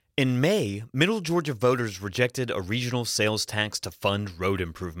In May, Middle Georgia voters rejected a regional sales tax to fund road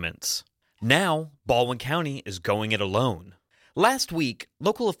improvements. Now, Baldwin County is going it alone. Last week,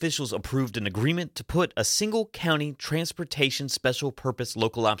 local officials approved an agreement to put a single county transportation special purpose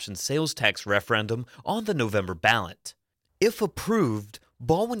local option sales tax referendum on the November ballot. If approved,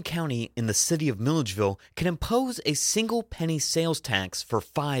 Baldwin County in the city of Milledgeville can impose a single penny sales tax for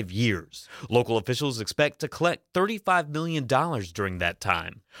 5 years. Local officials expect to collect $35 million during that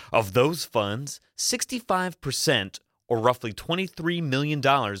time. Of those funds, 65%, or roughly $23 million,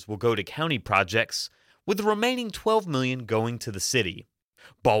 will go to county projects, with the remaining $12 million going to the city.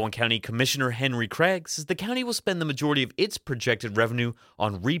 Baldwin County Commissioner Henry Craig says the county will spend the majority of its projected revenue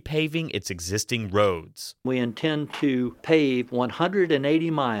on repaving its existing roads. We intend to pave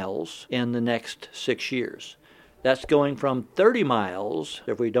 180 miles in the next 6 years. That's going from 30 miles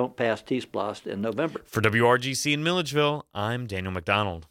if we don't pass TSPLOST in November. For WRGC in Milledgeville, I'm Daniel McDonald.